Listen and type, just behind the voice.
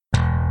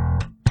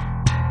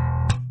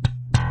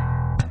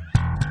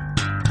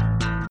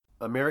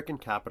American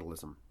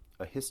Capitalism,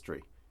 A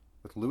History,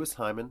 with Louis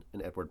Hyman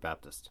and Edward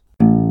Baptist.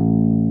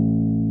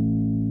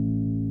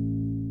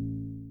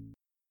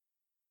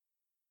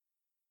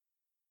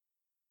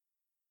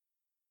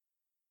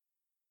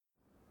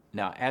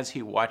 Now, as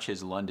he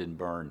watches London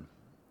burn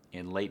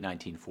in late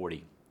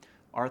 1940,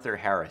 Arthur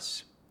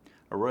Harris,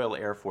 a Royal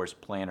Air Force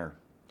planner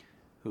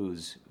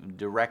who's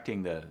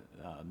directing the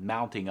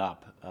mounting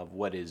up of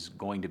what is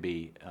going to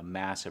be a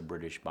massive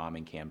British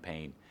bombing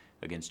campaign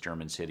against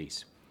German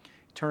cities,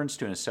 turns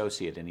to an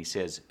associate and he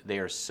says, "They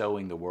are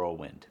sowing the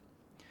whirlwind."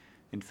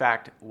 In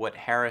fact, what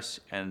Harris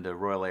and the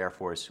Royal Air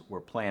Force were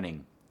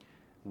planning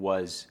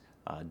was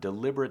a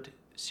deliberate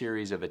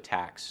series of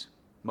attacks,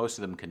 most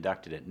of them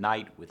conducted at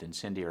night with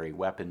incendiary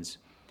weapons,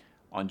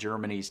 on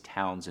Germany's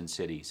towns and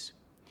cities,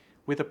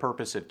 with the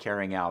purpose of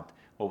carrying out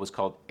what was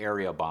called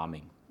area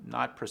bombing,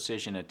 not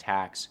precision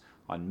attacks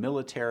on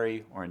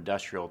military or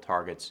industrial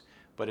targets,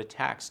 but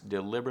attacks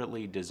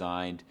deliberately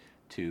designed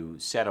to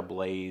set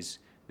ablaze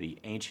the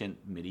ancient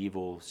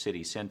medieval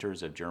city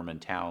centers of German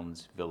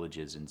towns,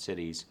 villages, and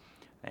cities,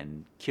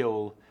 and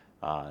kill,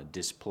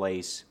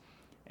 displace,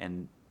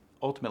 and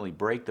ultimately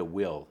break the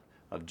will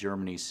of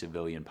Germany's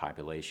civilian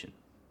population.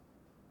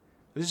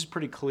 This is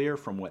pretty clear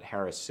from what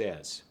Harris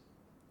says.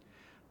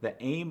 The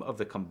aim of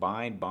the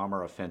combined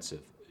bomber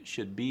offensive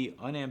should be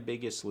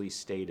unambiguously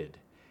stated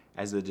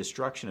as the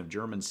destruction of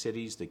German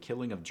cities, the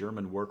killing of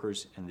German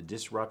workers, and the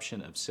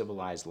disruption of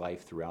civilized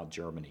life throughout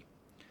Germany.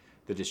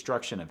 The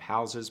destruction of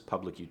houses,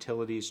 public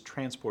utilities,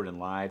 transport, and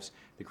lives,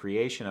 the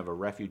creation of a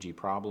refugee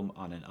problem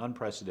on an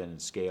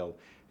unprecedented scale,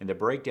 and the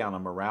breakdown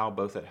of morale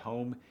both at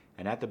home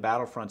and at the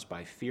battlefronts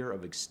by fear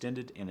of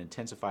extended and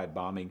intensified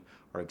bombing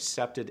are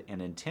accepted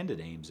and intended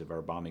aims of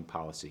our bombing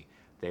policy.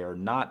 They are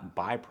not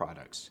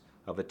byproducts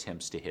of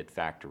attempts to hit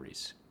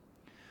factories.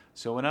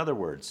 So in other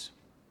words,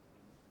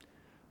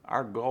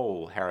 our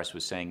goal, Harris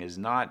was saying, is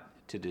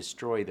not to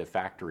destroy the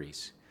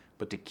factories,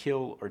 but to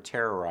kill or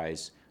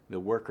terrorize the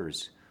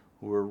workers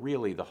who are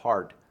really the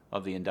heart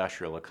of the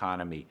industrial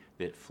economy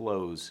that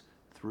flows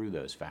through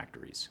those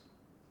factories.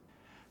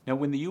 Now,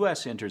 when the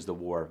U.S. enters the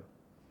war,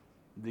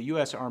 the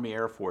U.S. Army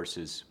Air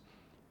Forces,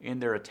 in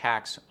their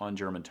attacks on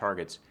German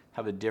targets,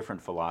 have a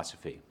different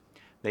philosophy.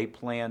 They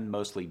plan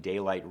mostly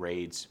daylight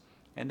raids,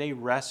 and they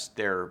rest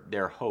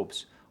their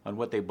hopes on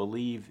what they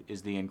believe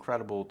is the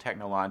incredible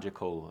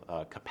technological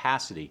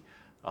capacity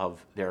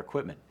of their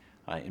equipment.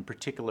 In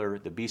particular,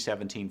 the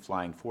B-17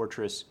 Flying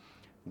Fortress,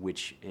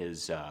 which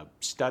is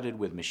studded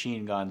with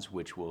machine guns,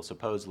 which will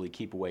supposedly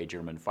keep away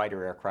German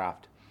fighter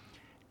aircraft,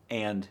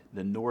 and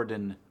the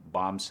Norden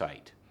bomb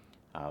sight,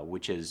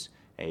 which is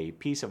a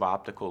piece of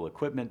optical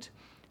equipment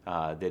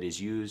that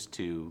is used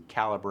to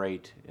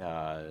calibrate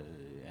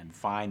and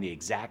find the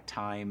exact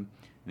time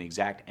and the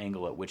exact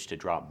angle at which to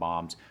drop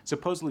bombs,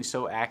 supposedly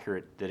so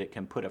accurate that it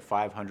can put a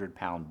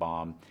 500-pound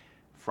bomb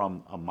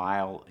from a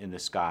mile in the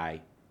sky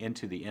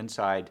into the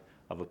inside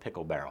of a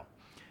pickle barrel.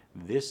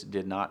 This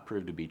did not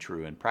prove to be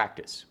true in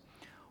practice.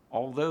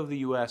 Although the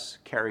U.S.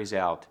 carries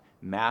out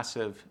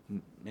massive,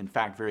 in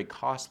fact very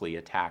costly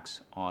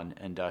attacks on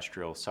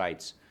industrial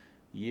sites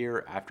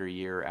year after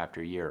year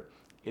after year,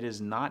 it is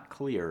not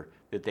clear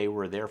that they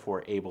were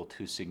therefore able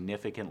to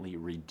significantly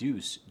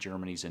reduce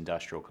Germany's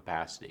industrial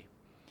capacity.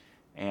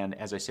 And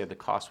as I said, the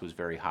cost was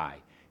very high.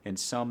 In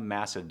some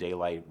massive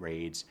daylight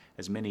raids,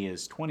 as many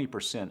as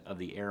 20% of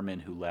the airmen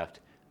who left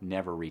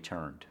never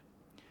returned.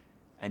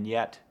 And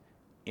yet,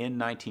 in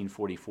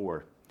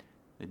 1944,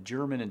 the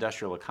German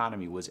industrial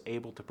economy was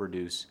able to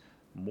produce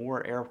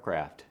more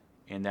aircraft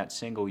in that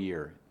single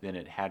year than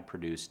it had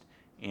produced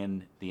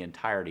in the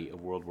entirety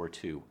of World War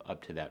II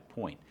up to that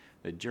point.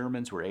 The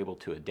Germans were able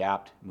to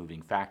adapt,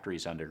 moving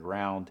factories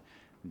underground,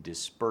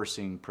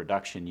 dispersing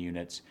production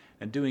units,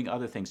 and doing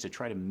other things to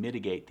try to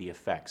mitigate the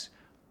effects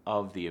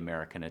of the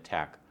American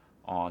attack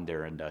on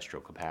their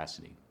industrial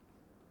capacity.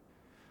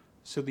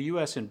 So the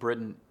U.S. and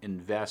Britain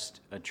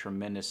invest a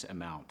tremendous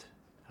amount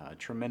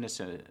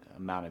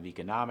of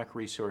economic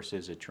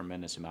resources, a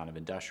tremendous amount of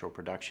industrial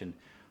production,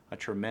 a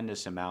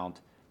tremendous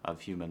amount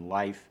of human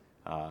life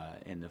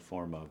in the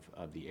form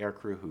of the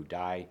aircrew who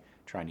die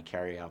trying to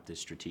carry out this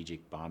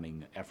strategic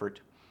bombing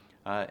effort.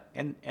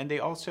 And they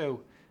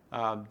also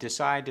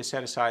decide to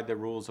set aside the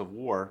rules of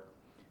war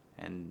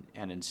and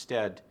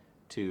instead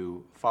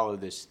to follow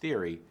this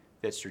theory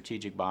that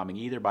strategic bombing,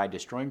 either by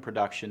destroying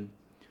production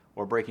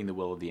or breaking the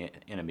will of the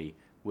enemy,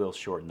 will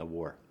shorten the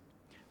war.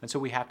 And so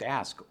we have to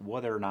ask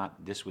whether or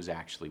not this was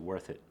actually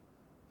worth it.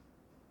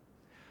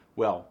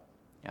 Well,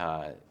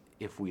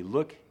 if we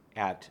look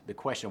at the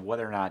question of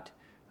whether or not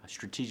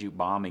strategic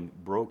bombing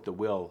broke the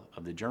will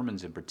of the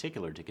Germans in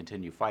particular to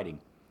continue fighting,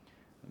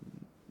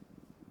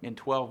 in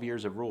 12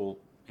 years of rule,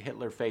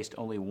 Hitler faced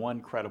only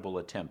one credible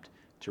attempt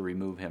to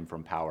remove him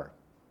from power.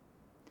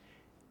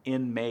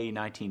 In May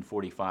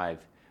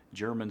 1945,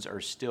 Germans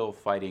are still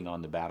fighting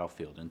on the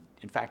battlefield. And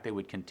in fact, they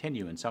would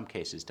continue in some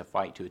cases to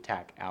fight to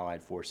attack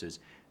Allied forces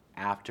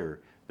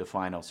after the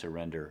final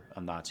surrender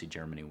of Nazi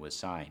Germany was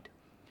signed.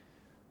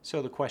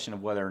 So the question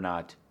of whether or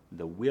not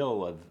the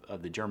will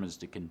of the Germans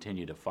to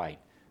continue to fight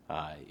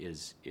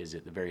is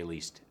at the very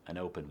least an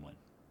open one.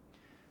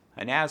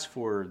 And as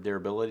for their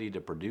ability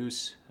to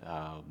produce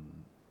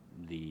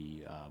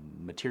the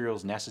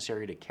materials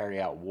necessary to carry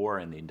out war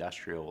in the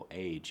industrial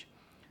age,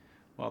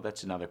 well,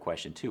 that's another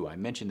question too. I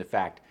mentioned the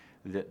fact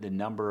that the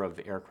number of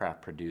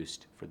aircraft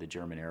produced for the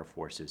German Air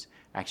Forces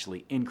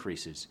actually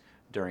increases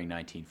during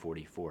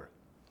 1944.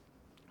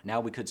 Now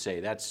we could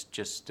say that's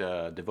just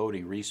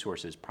devoting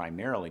resources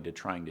primarily to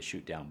trying to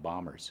shoot down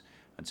bombers,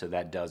 and so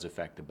that does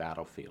affect the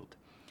battlefield.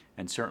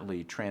 And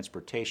certainly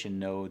transportation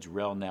nodes,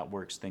 rail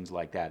networks, things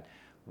like that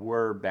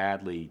were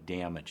badly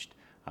damaged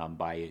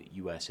by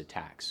U.S.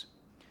 attacks.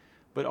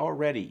 But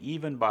already,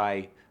 even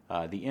by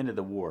the end of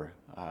the war,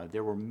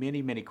 there were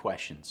many, many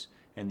questions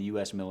in the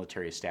U.S.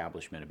 military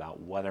establishment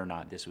about whether or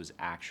not this was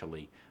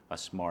actually a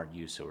smart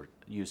use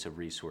of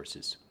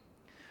resources.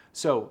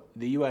 So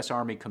the U.S.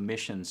 Army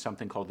commissioned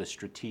something called the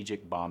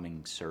Strategic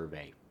Bombing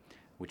Survey,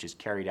 which is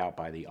carried out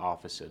by the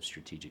Office of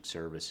Strategic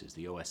Services,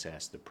 the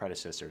OSS, the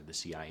predecessor of the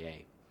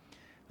CIA.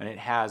 And it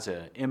has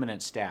an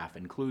eminent staff,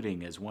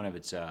 including as one of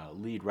its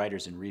lead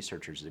writers and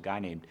researchers, a guy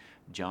named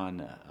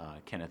John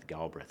Kenneth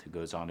Galbraith, who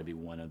goes on to be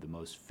one of the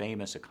most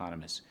famous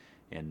economists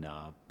in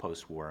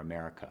post-war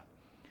America.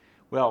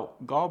 Well,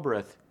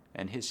 Galbraith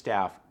and his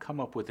staff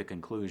come up with the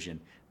conclusion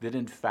that,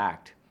 in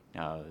fact,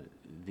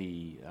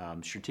 the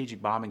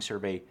Strategic Bombing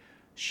Survey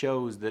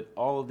shows that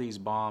all of these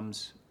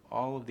bombs,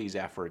 all of these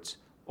efforts,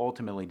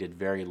 ultimately did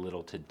very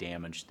little to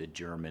damage the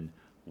German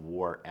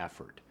war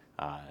effort,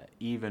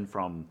 even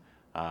from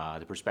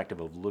the perspective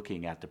of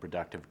looking at the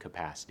productive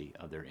capacity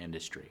of their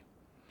industry.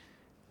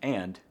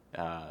 And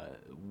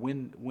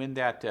when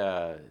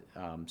that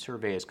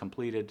survey is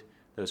completed,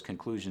 those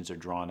conclusions are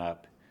drawn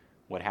up.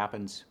 What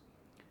happens?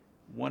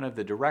 One of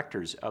the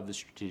directors of the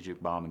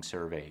Strategic Bombing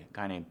Survey, a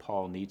guy named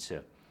Paul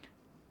Nitze,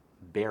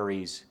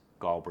 buries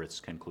Galbraith's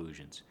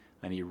conclusions,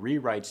 and he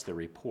rewrites the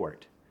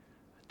report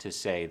to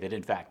say that,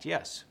 in fact,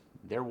 yes,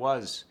 there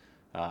was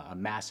a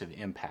massive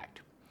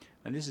impact.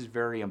 And this is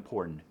very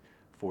important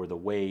for the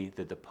way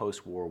that the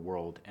post-war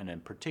world, and in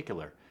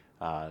particular,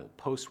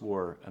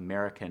 post-war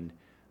American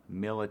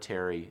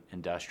military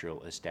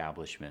industrial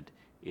establishment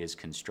is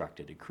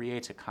constructed. It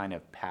creates a kind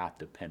of path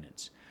to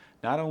penance.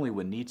 Not only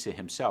would Nitze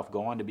himself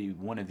go on to be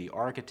one of the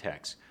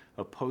architects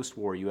of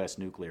post-war U.S.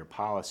 nuclear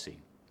policy,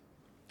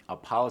 a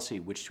policy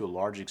which to a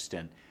large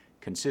extent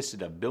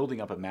consisted of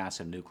building up a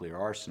massive nuclear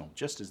arsenal,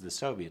 just as the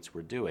Soviets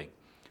were doing,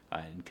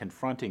 and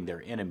confronting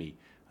their enemy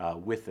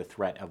with the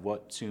threat of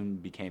what soon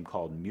became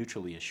called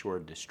mutually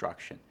assured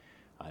destruction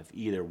if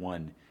either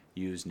one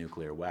used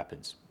nuclear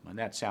weapons. And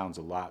that sounds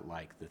a lot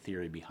like the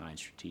theory behind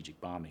strategic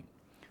bombing.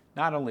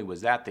 Not only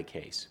was that the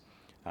case,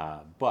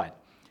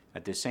 but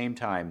at the same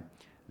time,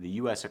 the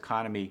U.S.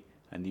 economy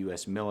and the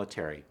U.S.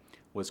 military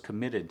was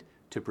committed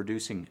to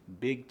producing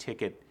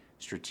big-ticket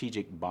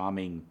strategic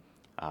bombing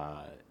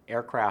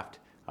aircraft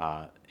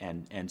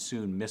and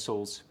soon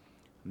missiles,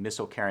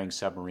 missile-carrying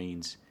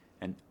submarines,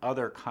 and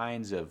other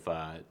kinds of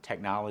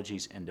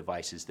technologies and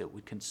devices that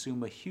would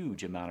consume a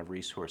huge amount of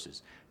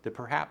resources that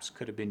perhaps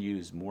could have been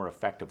used more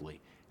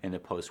effectively in the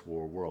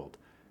post-war world.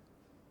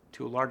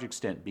 To a large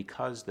extent,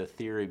 because the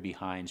theory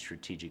behind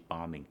strategic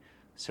bombing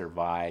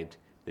survived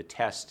the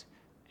test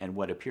and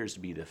what appears to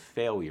be the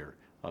failure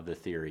of the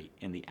theory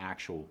in the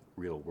actual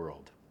real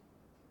world.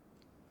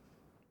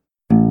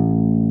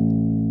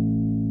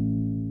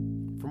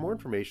 For more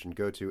information,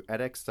 go to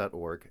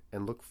edX.org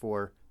and look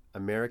for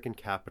American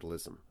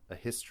Capitalism, A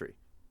History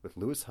with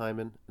Louis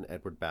Hyman and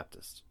Edward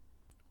Baptist.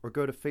 Or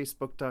go to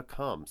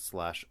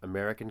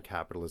facebook.com/American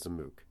Capitalism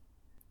MOOC.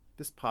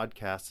 This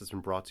podcast has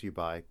been brought to you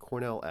by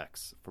Cornell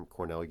X from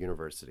Cornell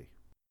University.